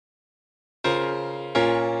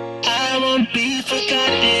won't be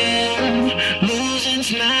forgotten.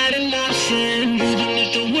 Losing's not an option. Even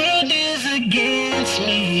if the world is against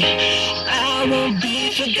me, I won't be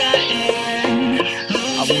forgotten.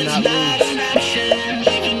 Losing's not an option.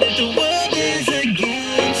 Even if the world is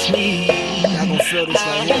against me, Y'all gonna feel this right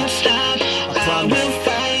I here. won't stop. I will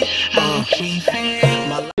fight. I'll keep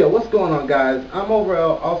it. Yo, what's going on, guys? I'm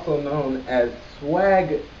overall also known as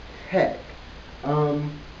Swag Tech.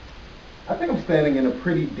 I think I'm standing in a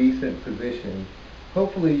pretty decent position.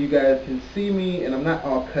 Hopefully you guys can see me and I'm not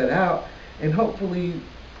all cut out, and hopefully,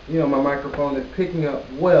 my microphone is picking up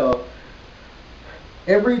well.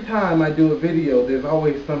 Every time I do a video, there's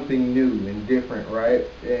always something new and different, right?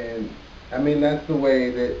 And I mean, that's the way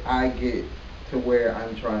that I get to where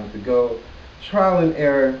I'm trying to go. Trial and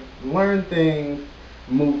error, learn things,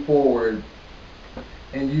 move forward,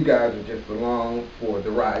 and you guys are just along for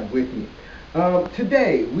the ride with me.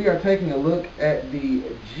 Today we are taking a look at the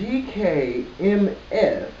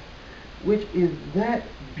Gkmf, which is that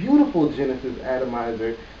beautiful Genesis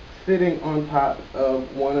atomizer sitting on top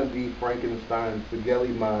of one of the Frankenstein spaghetti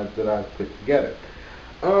mods that I've put together.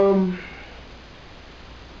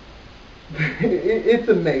 It's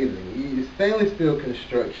amazing. Stainless steel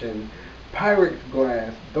construction, Pyrex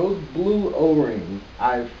glass, those blue O-rings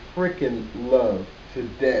I freaking love to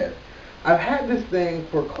death. I've had this thing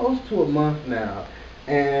for close to a month now,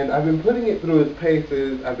 and I've been putting it through its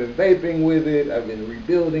paces. I've been vaping with it, I've been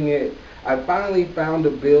rebuilding it. I finally found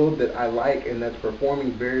a build that I like and that's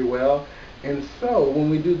performing very well. And so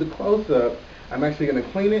when we do the close-up, I'm actually going to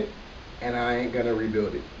clean it, and I ain't going to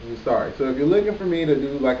rebuild it. I'm sorry. So if you're looking for me to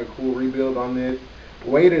do like a cool rebuild on this,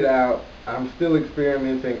 wait it out. I'm still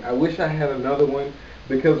experimenting. I wish I had another one,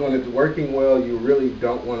 because when it's working well, you really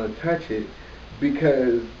don't want to touch it,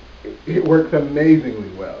 because it works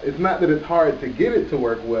amazingly well. It's not that it's hard to get it to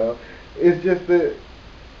work well, it's just that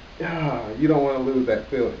you don't want to lose that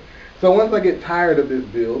feeling. So once I get tired of this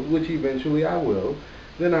build, which eventually I will,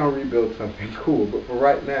 then I'll rebuild something cool. But for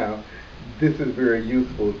right now, this is very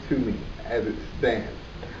useful to me as it stands.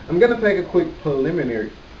 I'm going to take a quick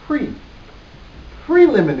preliminary vape,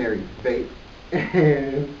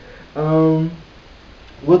 and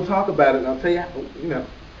we'll talk about it, and I'll tell you,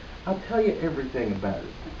 I'll tell you everything about it.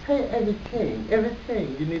 I'll tell you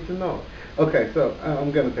everything you need to know. Okay, so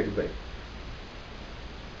I'm going to take a vape.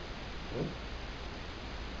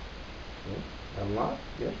 Unlock,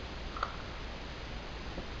 yes.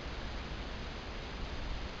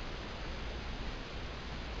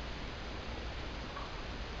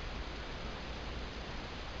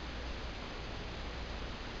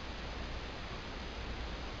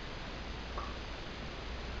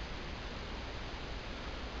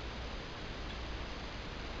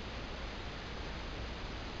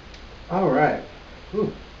 All right.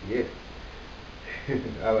 Whew, yeah.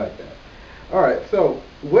 I like that. All right. So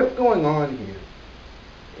what's going on here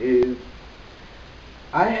is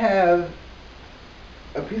I have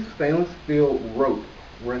a piece of stainless steel rope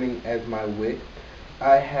running as my wick.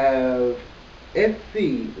 I have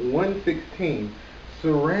SC116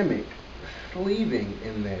 ceramic sleeving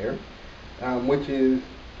in there, which is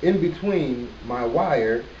in between my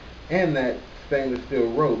wire and that stainless steel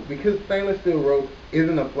rope. Because stainless steel rope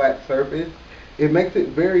isn't a flat surface, it makes it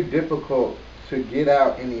very difficult to get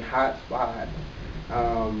out any hot spots,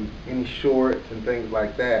 any shorts and things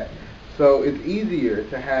like that. So it's easier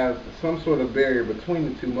to have some sort of barrier between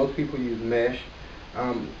the two. Most people use mesh.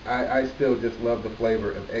 I still just love the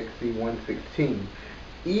flavor of XC116.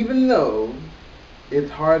 Even though it's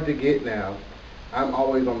hard to get now, I'm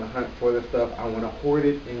always on the hunt for this stuff. I want to hoard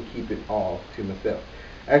it and keep it all to myself.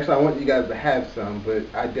 Actually, I want you guys to have some, but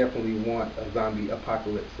I definitely want a zombie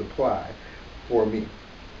apocalypse supply for me.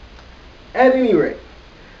 At any rate,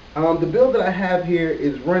 the build that I have here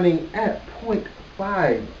is running at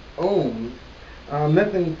 0.5 ohms.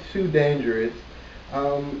 Nothing too dangerous.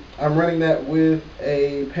 I'm running that with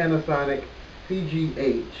a Panasonic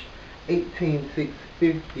CGH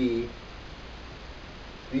 18650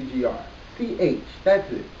 CGR. CH,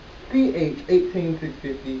 that's it. CH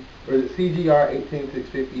 18650, or is it CGR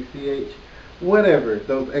 18650 CH? Whatever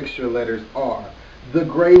those extra letters are. The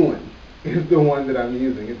gray one is the one that I'm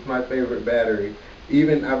using. It's my favorite battery.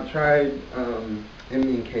 Even I've tried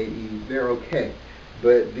MNKE, they're okay,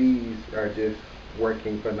 but these are just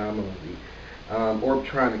working phenomenally.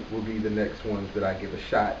 Orbtronic will be the next ones that I give a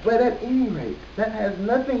shot. But at any rate, that has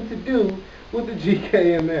nothing to do with the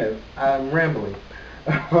Gkmf. I'm rambling.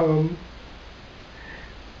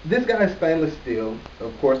 This guy's stainless steel,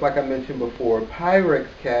 of course, like I mentioned before, Pyrex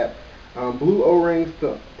cap, blue O-rings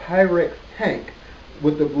to Pyrex tank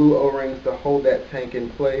with the blue O-rings to hold that tank in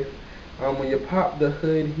place. When you pop the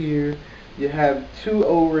hood here, You have two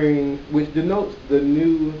O-rings, which denotes the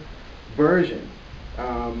new version.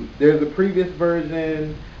 There's a previous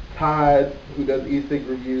version. Todd, who does e-cig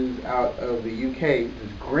reviews out of the UK,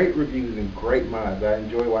 does great reviews and great mods. I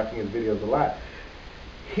enjoy watching his videos a lot.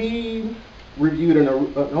 He reviewed an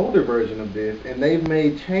older version of this, and they've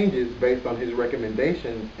made changes based on his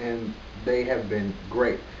recommendations, and they have been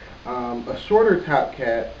great. A shorter top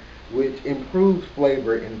cap, which improves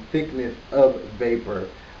flavor and thickness of vapor.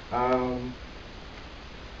 Um,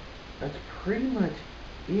 that's pretty much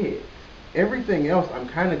it. Everything else I'm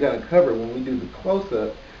kind of going to cover when we do the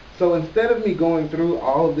close-up. So instead of me going through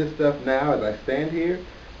all of this stuff now as I stand here,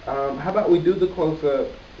 how about we do the close-up,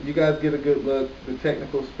 you guys get a good look, the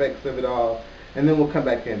technical specs of it all, and then we'll come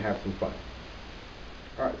back here and have some fun.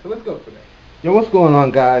 Alright, so let's go for that. Yo, what's going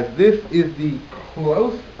on, guys? This is the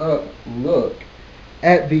close-up look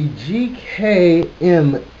at the Gkmf.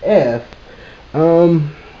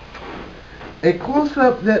 A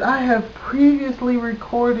close-up that I have previously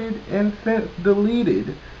recorded and since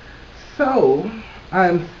deleted. So, I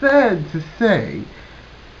am sad to say,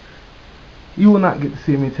 you will not get to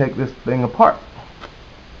see me take this thing apart.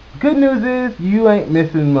 Good news is, you ain't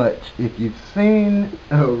missing much. If you've seen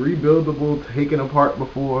a rebuildable taken apart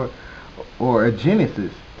before, or a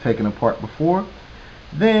Genesis taken apart before,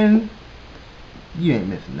 then you ain't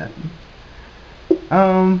missing nothing.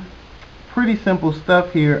 Pretty simple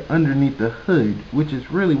stuff here underneath the hood, which is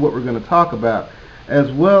really what we're going to talk about, as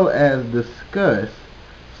well as discuss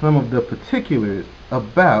some of the particulars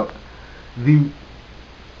about the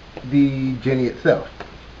Jenny itself.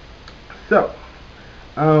 So,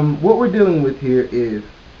 what we're dealing with here is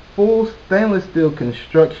full stainless steel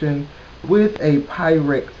construction with a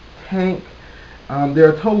Pyrex tank. There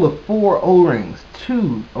are a total of 4 O-rings,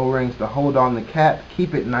 2 O-rings to hold on the cap,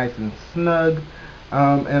 keep it nice and snug,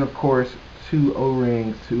 and of course 2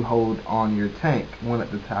 O-rings to hold on your tank, one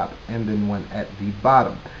at the top and then one at the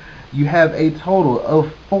bottom. You have a total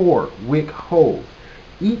of 4 wick holes.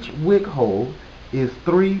 Each wick hole is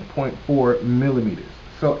 3.4 millimeters.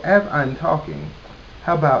 So as I'm talking,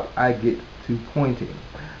 how about I get to pointing?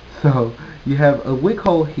 So you have a wick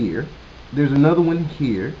hole here, there's another one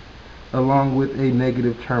here, along with a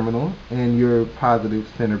negative terminal and your positive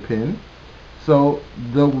center pin. So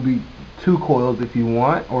there will be 2 coils if you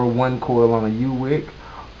want, or 1 coil on a U-wick,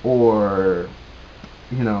 or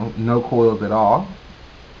no coils at all,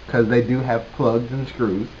 because they do have plugs and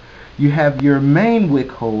screws. You have your main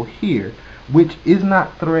wick hole here, which is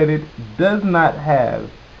not threaded, does not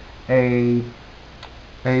have a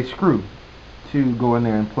screw to go in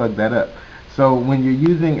there and plug that up. So when you're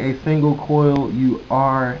using a single coil, you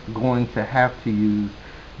are going to have to use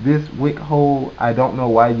this wick hole. I don't know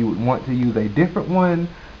why you would want to use a different one,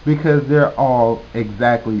 because they're all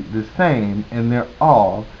exactly the same, and they're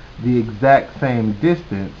all the exact same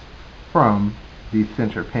distance from the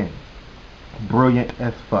center pin. Brilliant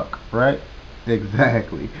as fuck, right?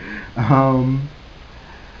 Exactly. On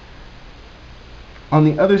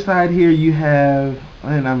the other side here you have,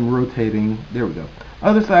 and I'm rotating, there we go.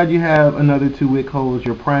 Other side you have another 2 wick holes,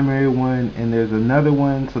 your primary one, and there's another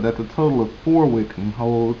one, so that's a total of 4 wicking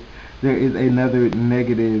holes. There is another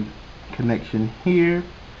negative connection here,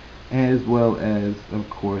 as well as, of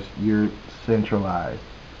course, your centralized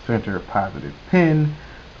center positive pin,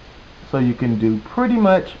 so you can do pretty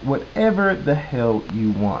much whatever the hell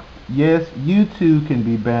you want. Yes, you too can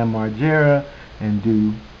be Bam Margera and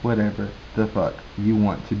do whatever the fuck you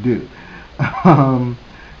want to do.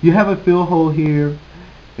 You have a fill hole here,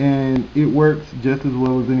 and it works just as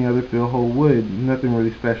well as any other fill hole would. Nothing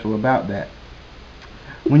really special about that.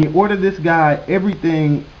 When you order this guy,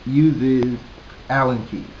 everything uses Allen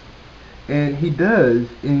keys, and he does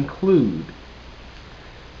include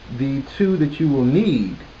the 2 that you will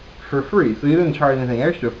need for free. So he doesn't charge anything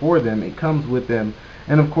extra for them. It comes with them,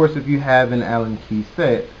 and of course if you have an Allen key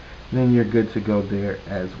set, then you're good to go there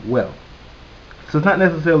as well. So it's not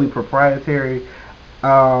necessarily proprietary.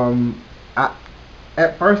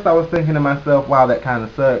 At first I was thinking to myself, wow, that kind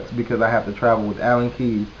of sucks because I have to travel with Allen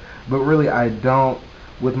keys, but really I don't.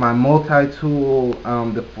 With my multi-tool,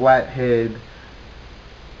 the flathead,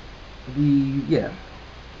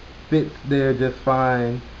 fits there just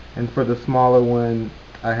fine, and for the smaller one,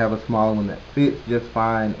 I have a smaller one that fits just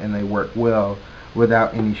fine, and they work well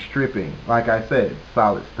without any stripping. Like I said,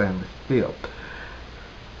 solid stainless steel.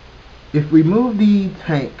 If we move the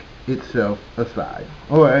tank itself aside,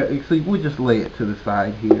 or actually we'll just lay it to the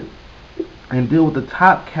side here and deal with the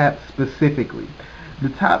top cap specifically. The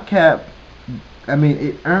top cap, I mean,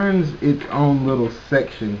 it earns its own little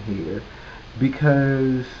section here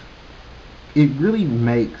because it really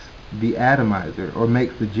makes the atomizer or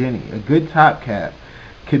makes the Jenny. A good top cap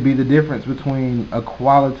could be the difference between a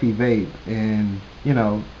quality vape and, you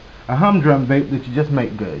know, a humdrum vape that you just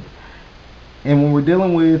make good. And when we're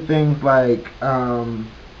dealing with things like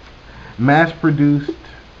mass produced,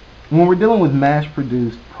 when we're dealing with mass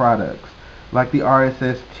produced products like the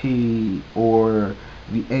RSST or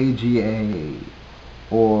the AGA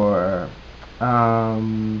or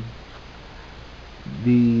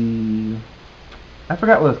the, I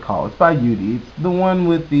forgot what it's called. It's by UD. It's the one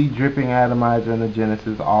with the dripping atomizer and the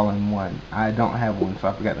Genesis all in one. I don't have one, so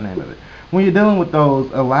I forgot the name of it. When you're dealing with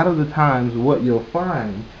those, a lot of the times what you'll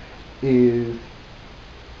find is,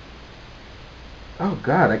 oh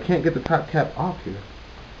God, I can't get the top cap off here.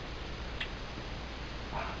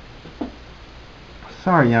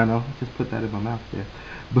 Sorry, Yano, just put that in my mouth there.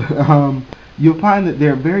 But you'll find that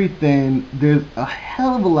they're very thin. There's a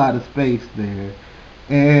hell of a lot of space there,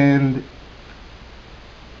 and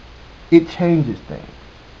it changes things.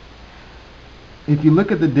 If you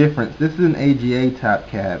look at the difference, this is an AGA top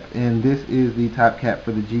cap, and this is the top cap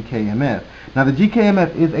for the Gkmf. Now the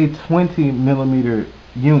Gkmf is a 20 millimeter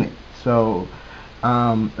unit, so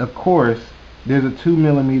of course there's a 2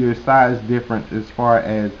 millimeter size difference as far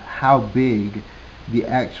as how big the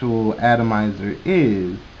actual atomizer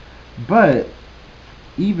is, but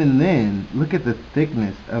even then, look at the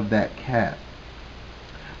thickness of that cap.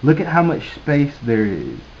 Look at how much space there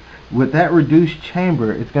is. With that reduced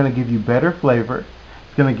chamber, it's going to give you better flavor,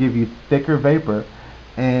 it's going to give you thicker vapor,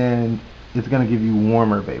 and it's going to give you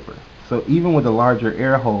warmer vapor. So even with a larger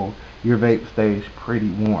air hole, your vape stays pretty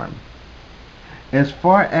warm. As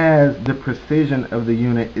far as the precision of the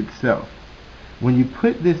unit itself, when you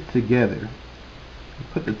put this together, you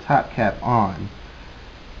put the top cap on,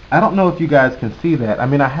 I don't know if you guys can see that. I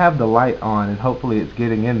mean, I have the light on and hopefully it's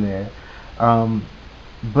getting in there.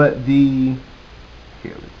 But the,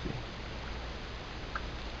 here, let's see.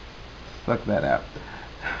 Suck that out.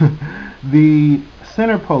 The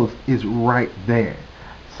center post is right there.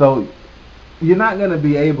 So you're not going to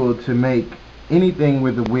be able to make anything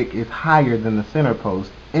where the wick is higher than the center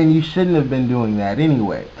post, and you shouldn't have been doing that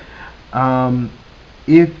anyway.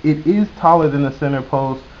 If it is taller than the center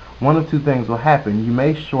post, one of two things will happen. You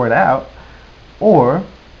may short out, or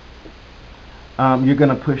you're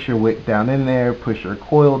going to push your wick down in there, push your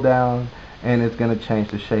coil down, and it's going to change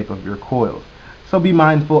the shape of your coils. So be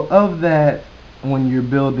mindful of that when you're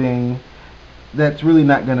building. That's really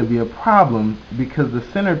not going to be a problem because the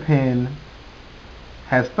center pin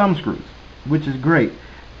has thumb screws, which is great.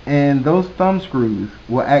 And those thumb screws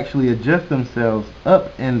will actually adjust themselves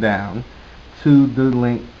up and down to the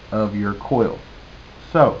length of your coil.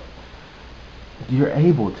 So you're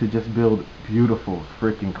able to just build beautiful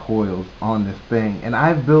freaking coils on this thing. And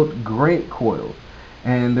I've built great coils.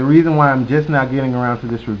 And the reason why I'm just now getting around to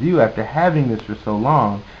this review after having this for so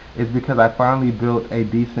long is because I finally built a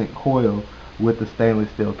decent coil with the stainless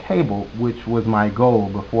steel cable, which was my goal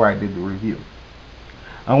before I did the review.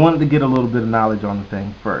 I wanted to get a little bit of knowledge on the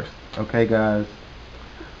thing first. Okay, guys?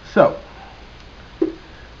 So,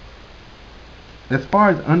 as far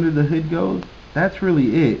as under the hood goes, that's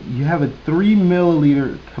really it. You have a 3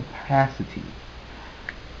 milliliter capacity.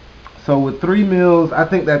 So with 3 mils, I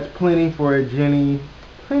think that's plenty for a Jenny.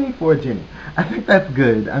 Plenty for a Jenny. I think that's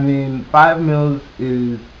good. I mean, 5 mils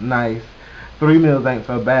is nice. 3 mils ain't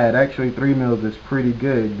so bad. Actually, 3 mils is pretty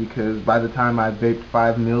good because by the time I vaped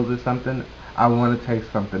 5 mils or something, I want to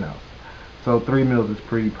taste something else. So 3 mils is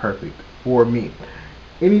pretty perfect for me.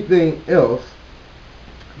 Anything else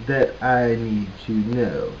that I need to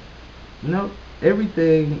know? Nope.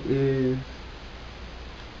 Everything is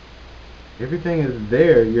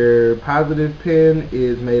there. Your positive pin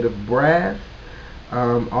is made of brass.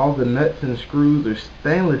 All the nuts and screws are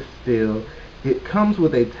stainless steel. It comes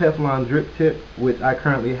with a Teflon drip tip, which I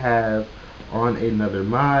currently have on another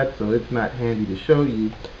mod, so it's not handy to show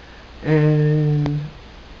you. And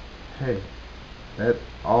hey, that's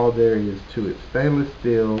all there is to it. Stainless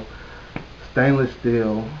steel,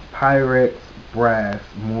 Pyrex, brass,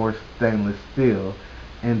 more stainless steel,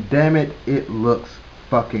 and damn it, it looks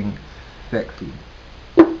fucking sexy.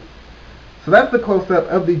 So that's the close-up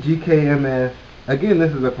of the Gkmf. Again,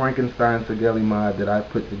 this is a Frankenstein Segeli mod that I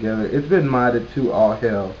put together. It's been modded to all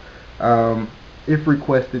hell. If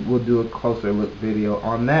requested, we'll do a closer look video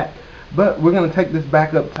on that. But we're going to take this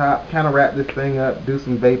back up top, kind of wrap this thing up, do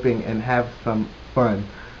some vaping, and have some fun.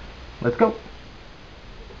 Let's go.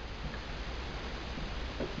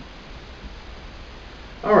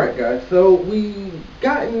 Alright guys, so we've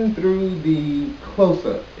gotten through the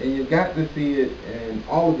close-up, and you got to see it in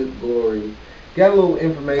all of its glory. Got a little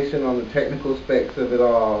information on the technical specs of it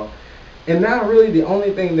all, And now really the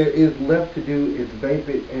only thing there is left to do is vape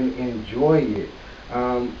it and enjoy it.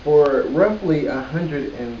 For roughly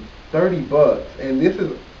 130 bucks, and this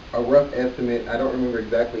is a rough estimate. I don't remember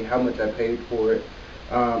exactly how much I paid for it.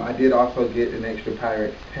 I did also get an extra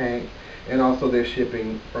Pyrex tank, and also their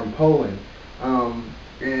shipping from Poland,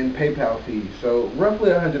 and PayPal fees. So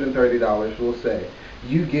roughly $130, we'll say.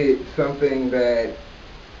 You get something that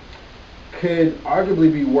could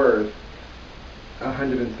arguably be worth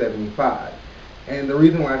 175. And the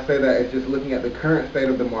reason why I say that is just looking at the current state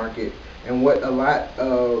of the market and what a lot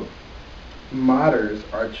of modders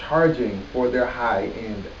are charging for their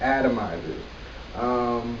high-end atomizers.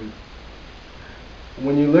 Um,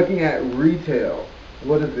 when you're looking at retail,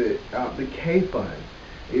 what is it? The K Fund.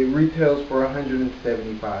 It retails for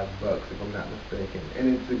 175 bucks if I'm not mistaken,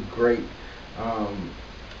 and um,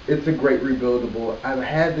 it's a great rebuildable. I've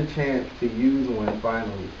had the chance to use one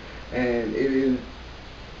finally, and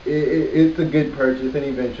it's a good purchase, and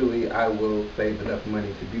eventually I will save enough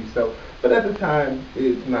money to do so. But at the time,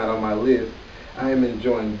 it's not on my list. I am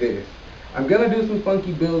enjoying this. I'm gonna do some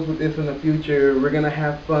funky builds with this in the future. We're gonna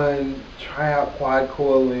have fun, try out quad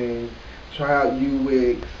coiling, try out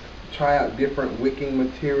UWICs, try out different wicking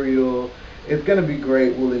material. It's gonna be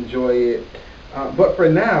great. We'll enjoy it. But for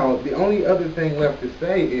now, the only other thing left to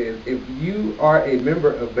say is if you are a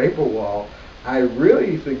member of Vaporwall, I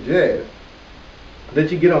really suggest that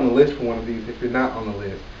you get on the list for one of these if you're not on the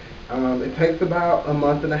list. It takes about a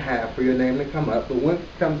month and a half for your name to come up, but once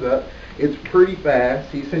it comes up, it's pretty fast.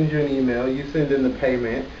 He sends you an email, you send in the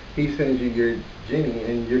payment, he sends you your Genie,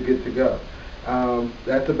 and you're good to go.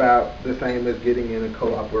 That's about the same as getting in a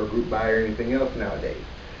co-op or a group buy or anything else nowadays.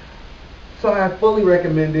 So I fully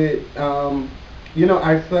recommend it.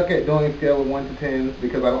 I suck at doing a scale of 1 to 10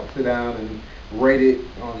 because I don't sit down and rate it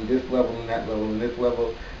on this level and that level and this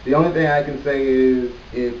level. The only thing I can say is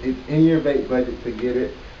if it's in your vape budget to get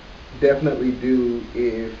it, definitely do.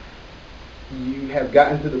 If you have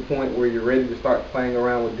gotten to the point where you're ready to start playing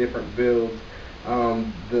around with different builds,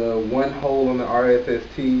 the one hole on the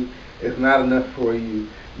RSST is not enough for you.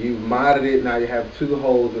 You've modded it, now you have two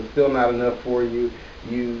holes, it's still not enough for you.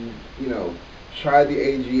 You tried the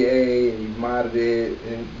AGA and you've modded it,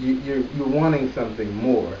 and you're wanting something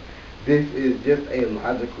more. This is just a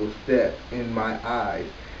logical step in my eyes.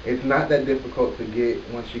 It's not that difficult to get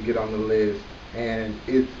once you get on the list, and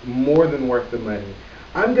it's more than worth the money.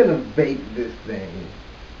 I'm gonna vape this thing,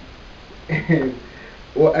 and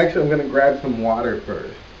well, actually, I'm gonna grab some water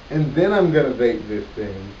first, and then I'm gonna vape this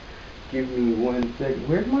thing. Give me 1 second.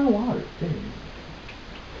 Where's my water?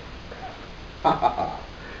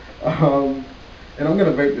 And I'm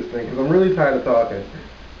gonna vape this thing because I'm really tired of talking.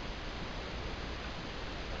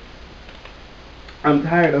 I'm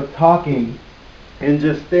tired of talking and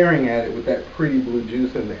just staring at it with that pretty blue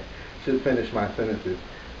juice in there. Should finish my sentences.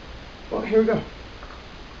 Well, here we go.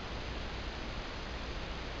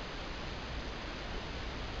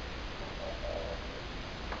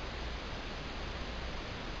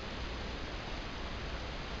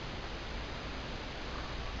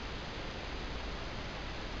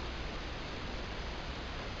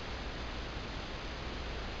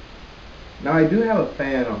 Now I do have a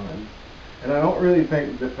fan on, and I don't really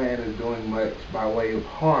think the fan is doing much by way of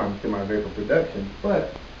harm to my vapor production,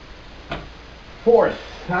 but for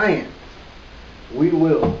science, we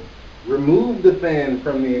will remove the fan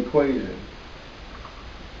from the equation.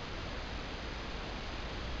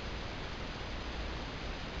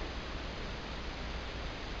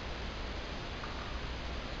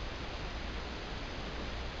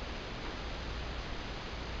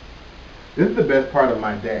 This is the best part of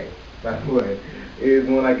my day, by the way, is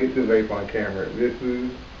when I get to vape on camera. This is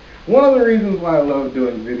one of the reasons why I love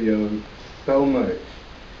doing videos so much.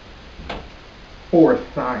 For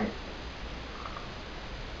science.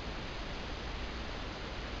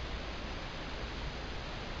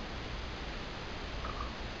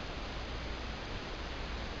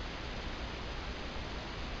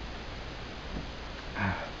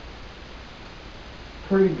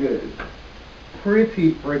 Pretty good.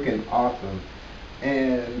 Pretty freaking awesome.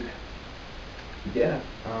 And yeah,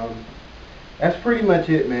 that's pretty much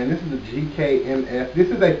it, man. This is a Gkmf. This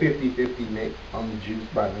is a 50-50 mix on the juice,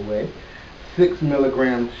 by the way. 6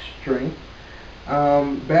 milligrams strength.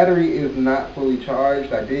 Battery is not fully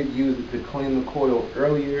charged. I did use it to clean the coil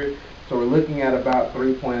earlier. So we're looking at about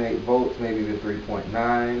 3.8 volts, maybe to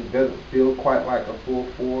 3.9. Doesn't feel quite like a full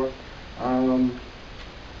 4.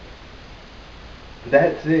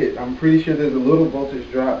 That's it. I'm pretty sure there's a little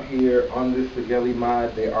voltage drop here on this Sigeli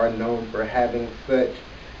mod. They are known for having such,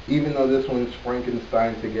 even though this one's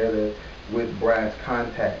Frankenstein together with brass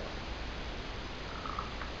contacts.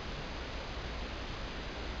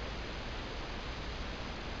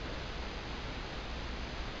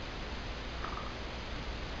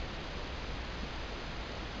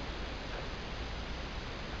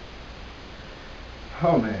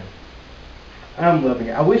 Oh man, I'm loving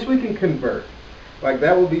it. I wish we can convert. Like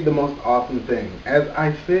that would be the most awesome thing. As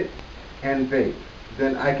I sit and vape,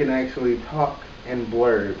 then I can actually talk and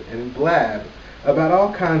blurb and blab about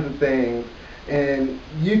all kinds of things, and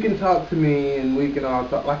you can talk to me and we can all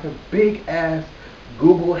talk like a big ass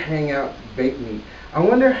Google Hangouts vape meet. I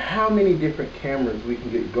wonder how many different cameras we can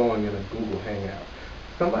get going in a Google Hangout.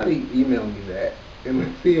 Somebody email me that and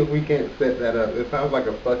let's see if we can't set that up. It sounds like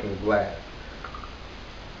a fucking blast.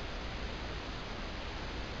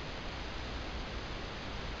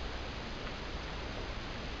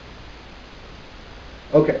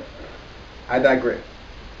 Okay, I digress.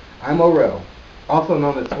 I'm Orel, also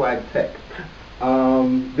known as Swag Tech.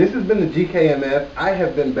 This has been the Gkmf. I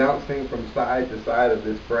have been bouncing from side to side of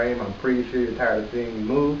this frame. I'm pretty sure you're tired of seeing me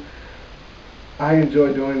move. I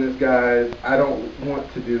enjoy doing this, guys. I don't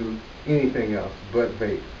want to do anything else but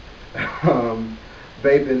vape.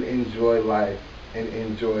 Vape and enjoy life and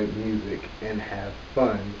enjoy music and have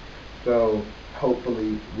fun. So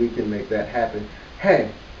hopefully we can make that happen. Hey,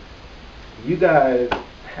 you guys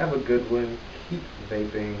have a good one. Keep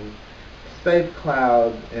vaping. Safe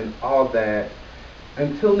clouds and all that.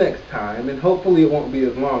 Until next time, and hopefully it won't be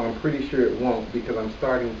as long. I'm pretty sure it won't because I'm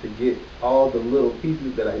starting to get all the little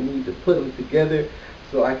pieces that I need to put them together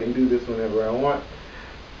so I can do this whenever I want.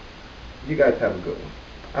 You guys have a good one.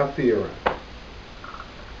 I'll see you around.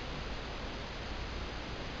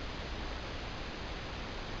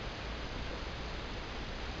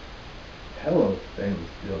 Hello, stainless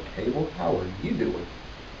steel cable. How are you doing?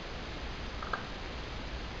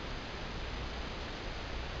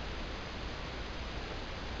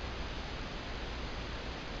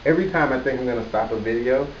 Every time I think I'm going to stop a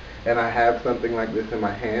video and I have something like this in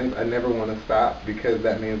my hands, I never want to stop because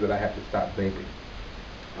that means that I have to stop vaping.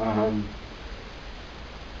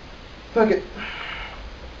 Fuck it.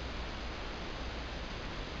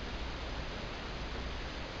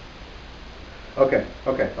 Okay.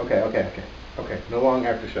 No long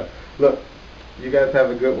after show. Look, you guys have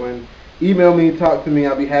a good one. Email me, talk to me.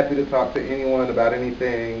 I'll be happy to talk to anyone about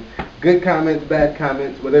anything. Good comments, bad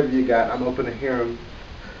comments, whatever you got. I'm open to hear them.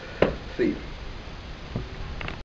 See you.